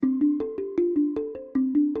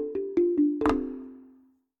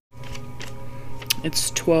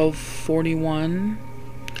It's 12:41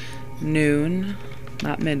 noon,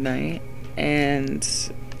 not midnight, and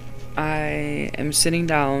I am sitting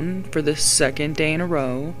down for the second day in a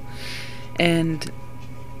row and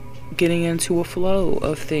getting into a flow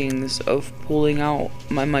of things, of pulling out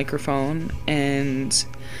my microphone and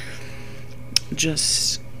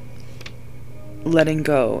just letting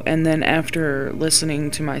go. And then after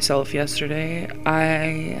listening to myself yesterday,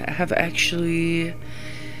 I have actually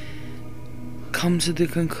come to the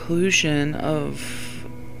conclusion of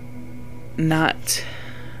not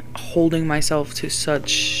holding myself to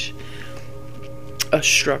such a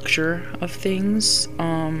structure of things,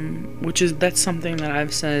 that's something that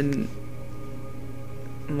I've said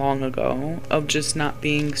long ago, of just not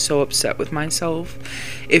being so upset with myself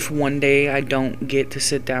if one day I don't get to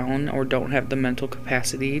sit down or don't have the mental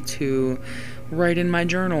capacity to write in my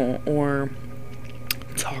journal or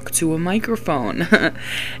talk to a microphone.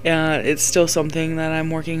 It's still something that I'm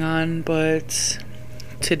working on, but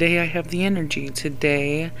today I have the energy.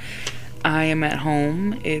 Today I am at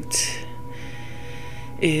home. It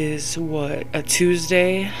is a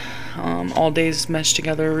Tuesday. All days meshed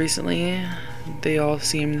together recently. They all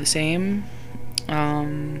seem the same.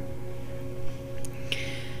 Don't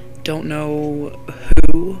know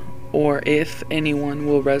who or if anyone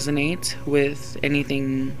will resonate with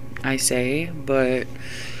anything I say, but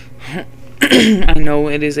I know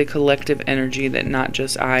it is a collective energy that not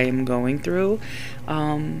just I am going through.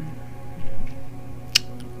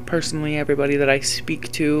 Personally, everybody that I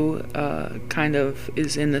speak to kind of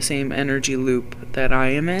is in the same energy loop that I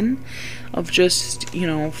am in, of just,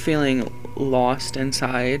 feeling lost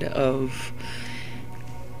inside, of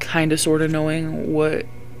kind of sort of knowing what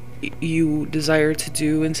you desire to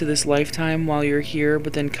do into this lifetime while you're here,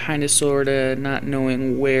 but then kind of sort of not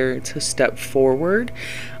knowing where to step forward.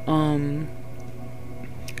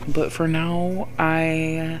 But for now,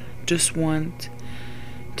 I just want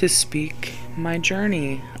to speak my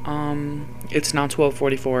journey. It's now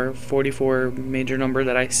 12:44, 44 major number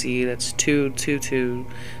that I see. That's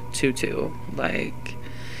 22222. Like,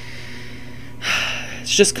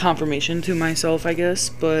 it's just confirmation to myself, I guess.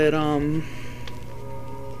 But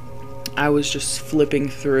I was just flipping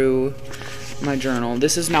through my journal.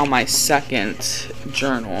 This is now my second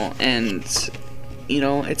journal, and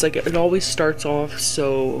it's like it always starts off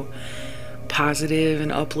so positive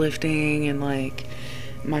and uplifting, and like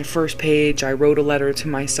my first page, I wrote a letter to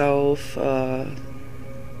myself. I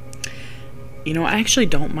actually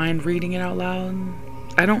don't mind reading it out loud.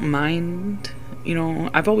 I don't mind.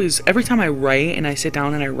 Every time I write and I sit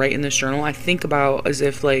down and I write in this journal, I think about as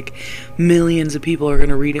if like millions of people are going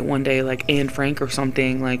to read it one day, like Anne Frank or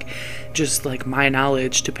something, like just like my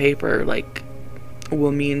knowledge to paper, like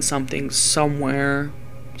will mean something somewhere,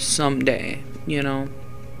 someday,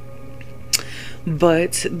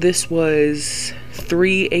 But this was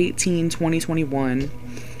 3/18/2021,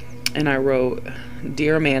 and I wrote,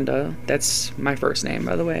 "Dear Amanda," that's my first name,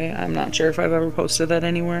 by the way. I'm not sure if I've ever posted that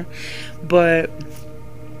anywhere, but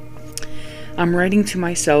I'm writing to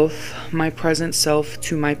myself, my present self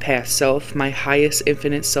to my past self, my highest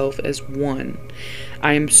infinite self as one.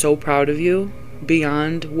 I am so proud of you,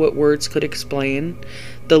 beyond what words could explain.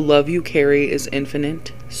 The love you carry is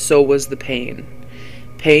infinite, so was the pain.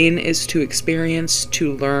 Pain is to experience,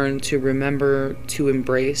 to learn, to remember, to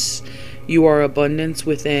embrace. You are abundance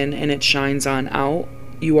within, and it shines on out.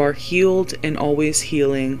 You are healed and always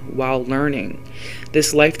healing while learning.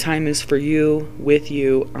 This lifetime is for you, with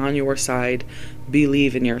you, on your side.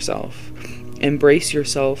 Believe in yourself. Embrace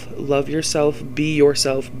yourself, love yourself, be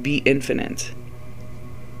infinite.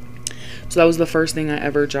 So that was the first thing I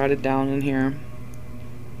ever jotted down in here.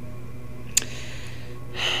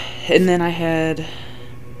 And then I had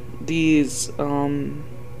these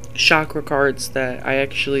chakra cards that I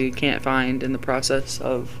actually can't find in the process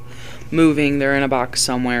of moving. They're in a box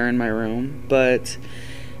somewhere in my room, but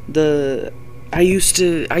I used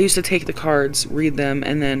to take the cards, read them,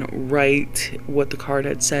 and then write what the card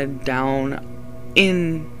had said down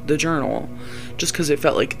in the journal, just because it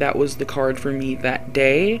felt like that was the card for me that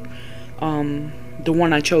day. The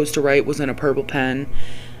one I chose to write was in a purple pen.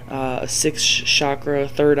 6th chakra,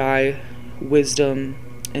 third eye, wisdom,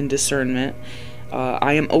 and discernment.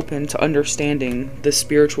 I am open to understanding the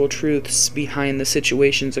spiritual truths behind the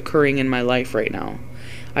situations occurring in my life right now.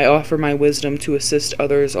 I offer my wisdom to assist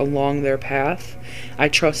others along their path. I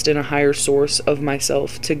trust in a higher source of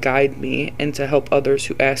myself to guide me and to help others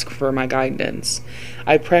who ask for my guidance.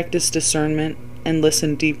 I practice discernment and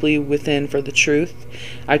listen deeply within for the truth.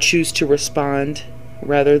 I choose to respond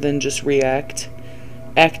rather than just react.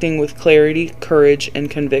 acting with clarity, courage, and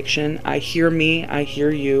conviction. I hear me, I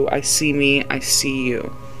hear you. I see me, I see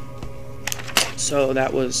you. So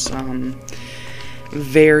that was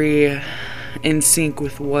very in sync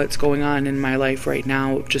with what's going on in my life right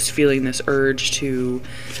now. Just feeling this urge to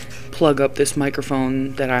plug up this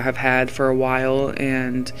microphone that I have had for a while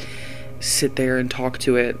and sit there and talk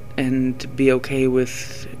to it and be okay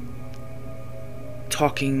with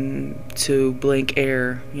talking to blank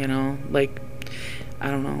air, you know? Like, I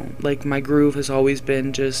don't know, like my groove has always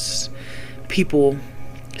been just people,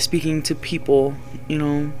 speaking to people, you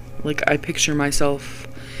know? Like I picture myself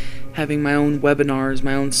having my own webinars,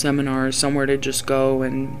 my own seminars, somewhere to just go,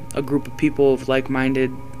 and a group of people of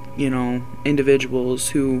like-minded, you know, individuals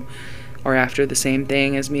who are after the same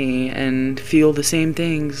thing as me and feel the same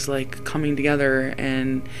things, like coming together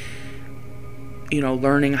and, you know,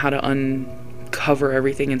 learning how to uncover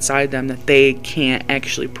everything inside them that they can't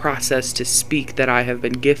actually process to speak, that I have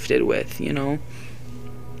been gifted with, you know.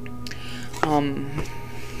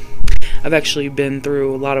 I've actually been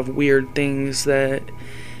through a lot of weird things that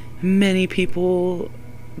many people,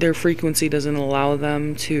 their frequency doesn't allow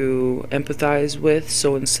them to empathize with,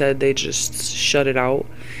 so instead they just shut it out.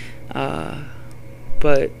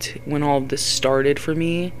 But when all of this started for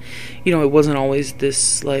me, you know, it wasn't always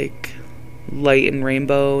this like light and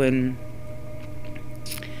rainbow and,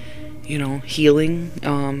 you know, healing.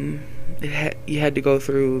 You had to go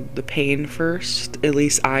through the pain first. At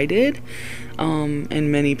least I did.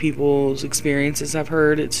 And many people's experiences I've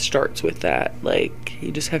heard, it starts with that. Like,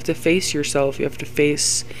 you just have to face yourself. You have to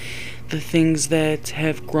face the things that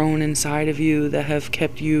have grown inside of you, that have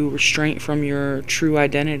kept you restrained from your true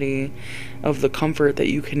identity, of the comfort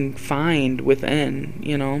that you can find within,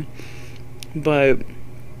 you know. But,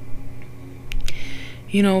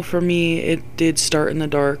 you know, for me, it did start in the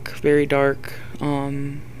dark, very dark.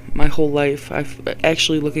 My whole life, I've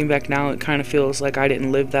actually, looking back now, it kind of feels like I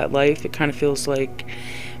didn't live that life. It kind of feels like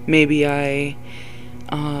maybe I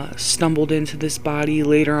stumbled into this body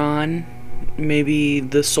later on. Maybe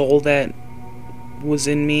the soul that was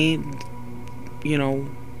in me, you know,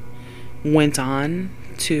 went on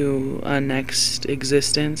to a next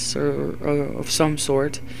existence or of some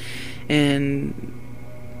sort. And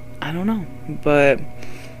I don't know. But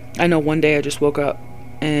I know one day I just woke up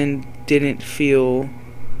and didn't feel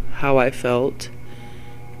how I felt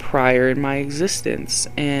prior in my existence.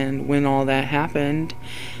 And when all that happened,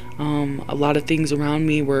 a lot of things around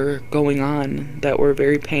me were going on that were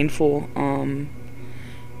very painful.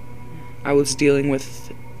 I was dealing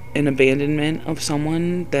with an abandonment of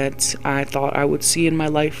someone that I thought I would see in my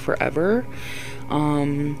life forever.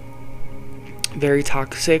 Very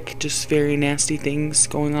toxic, just very nasty things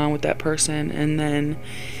going on with that person. And then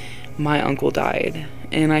my uncle died.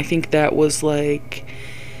 And I think that was like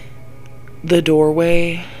the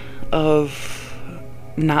doorway of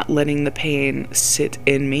not letting the pain sit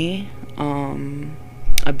in me.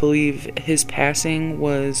 I believe his passing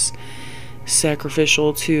was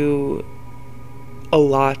sacrificial to a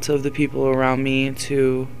lot of the people around me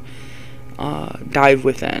to dive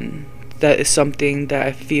within. That is something that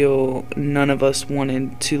I feel none of us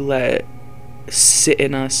wanted to let sit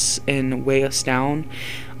in us and weigh us down.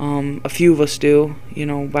 A few of us do, you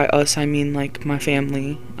know. By us I mean like my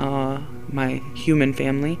family, my human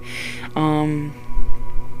family, you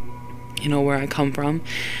know, where I come from.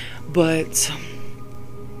 But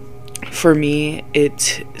for me,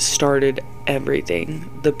 it started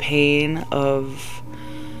everything. The pain of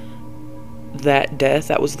that death,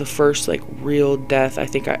 that was the first like real death I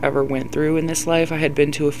think I ever went through in this life. I had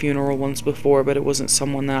been to a funeral once before, but it wasn't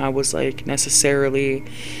someone that I was like necessarily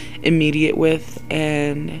immediate with.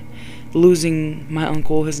 And losing my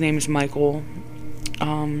uncle, his name is Michael,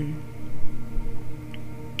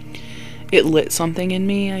 it lit something in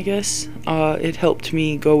me, I guess. It helped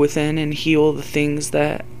me go within and heal the things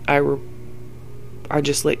that I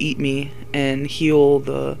just let eat me, and heal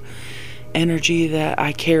the energy that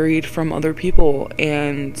I carried from other people.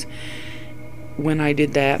 And when I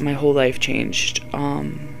did that, my whole life changed.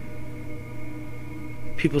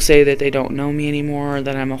 People say that they don't know me anymore, or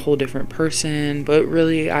that I'm a whole different person, but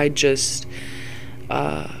really I just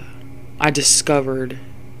I discovered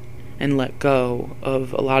and let go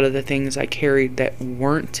of a lot of the things I carried that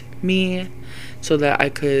weren't me, so that I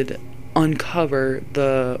could uncover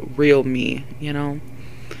the real me, you know.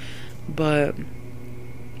 But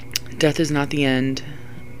death is not the end.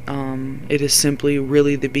 It is simply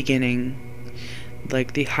really the beginning,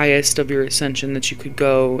 like the highest of your ascension that you could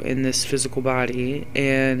go in this physical body.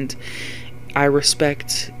 And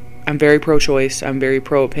I'm very pro-choice, I'm very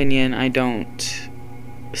pro-opinion. I don't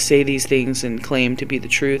say these things and claim to be the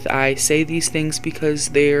truth. I say these things because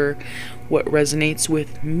they're what resonates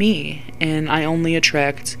with me, and I only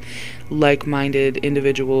attract like-minded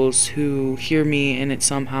individuals who hear me and it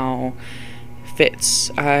somehow fits.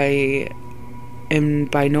 I am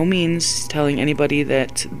by no means telling anybody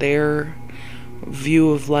that their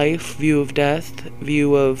view of life, view of death,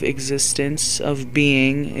 view of existence, of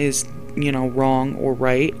being is, wrong or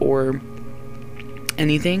right or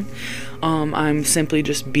anything. I'm simply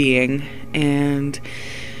just being, and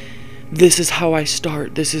this is how I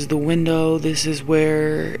start. This is the window. This is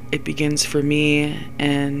where it begins for me,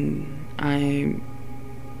 and I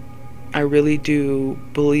really do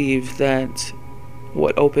believe that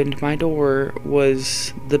what opened my door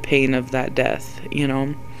was the pain of that death,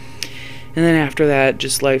 And then after that,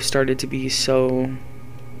 just life started to be so,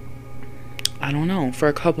 I don't know. For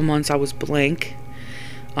a couple months, I was blank.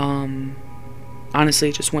 Honestly,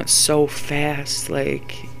 it just went so fast.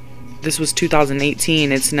 Like, this was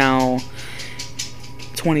 2018. It's now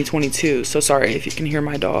 2022. So sorry if you can hear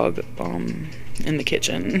my dog in the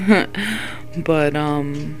kitchen. But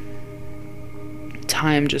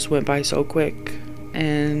time just went by so quick.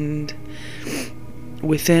 And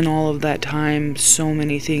within all of that time, so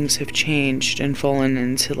many things have changed and fallen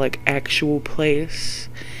into, like, actual place.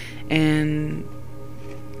 And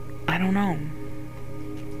I don't know.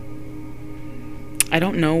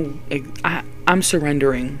 I'm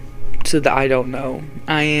surrendering to the I don't know.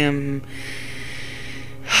 I am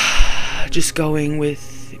just going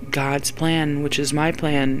with God's plan, which is my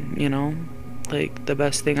plan, like the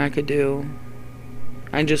best thing I could do.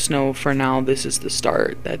 I just know for now this is the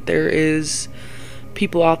start, that there is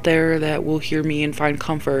people out there that will hear me and find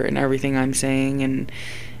comfort in everything I'm saying, and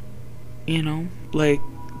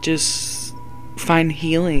just find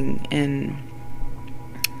healing in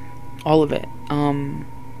all of it.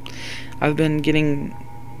 I've been getting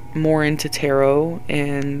more into tarot,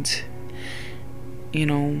 and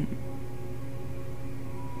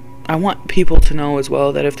I want people to know as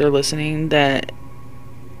well that if they're listening, that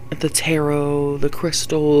the tarot, the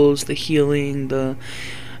crystals, the healing, the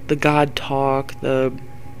God talk,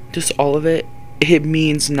 just all of it, it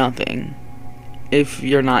means nothing if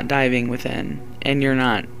you're not diving within and you're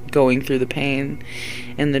not going through the pain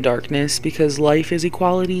and the darkness, because life is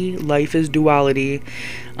equality, life is duality.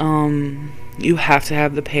 You have to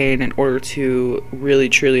have the pain in order to really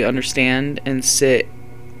truly understand and sit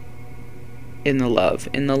in the love,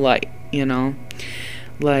 in the light,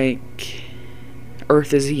 like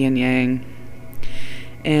earth is yin yang.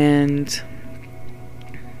 And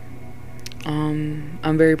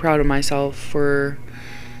I'm very proud of myself for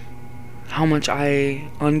how much I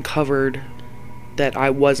uncovered that I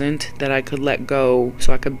wasn't, that I could let go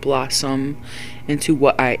so I could blossom into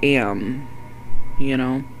what I am,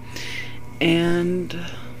 and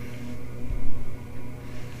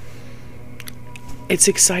it's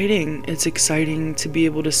exciting. It's exciting to be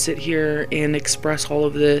able to sit here and express all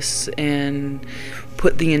of this and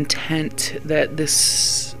put the intent that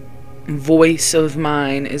this voice of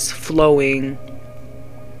mine is flowing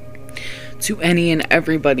to any and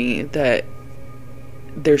everybody that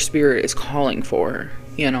their spirit is calling for,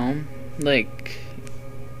 like,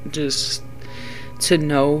 just to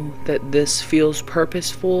know that this feels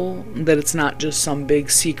purposeful, that it's not just some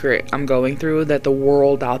big secret I'm going through, that the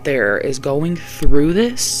world out there is going through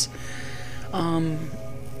this.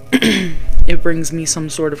 It brings me some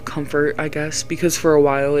sort of comfort, I guess, because for a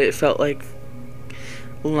while it felt like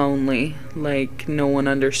lonely, like no one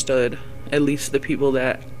understood, at least the people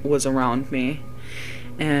that was around me.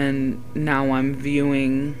 And now I'm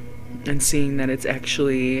viewing and seeing that it's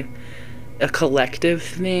actually a collective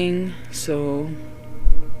thing. So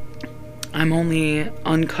I'm only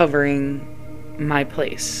uncovering my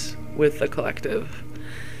place with the collective.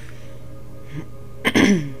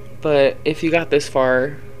 But if you got this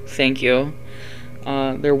far, thank you.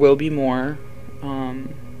 There will be more.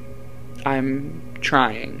 I'm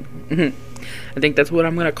trying. I think that's what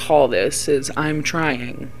I'm gonna call this, is I'm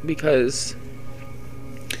trying, because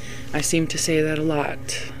I seem to say that a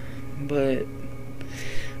lot. But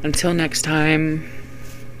until next time,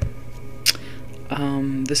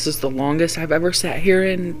 this is the longest I've ever sat here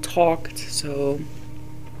and talked, so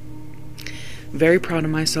very proud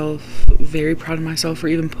of myself. Very proud of myself for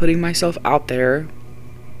even putting myself out there.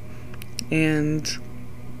 And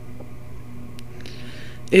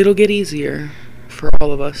it'll get easier for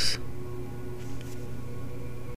all of us.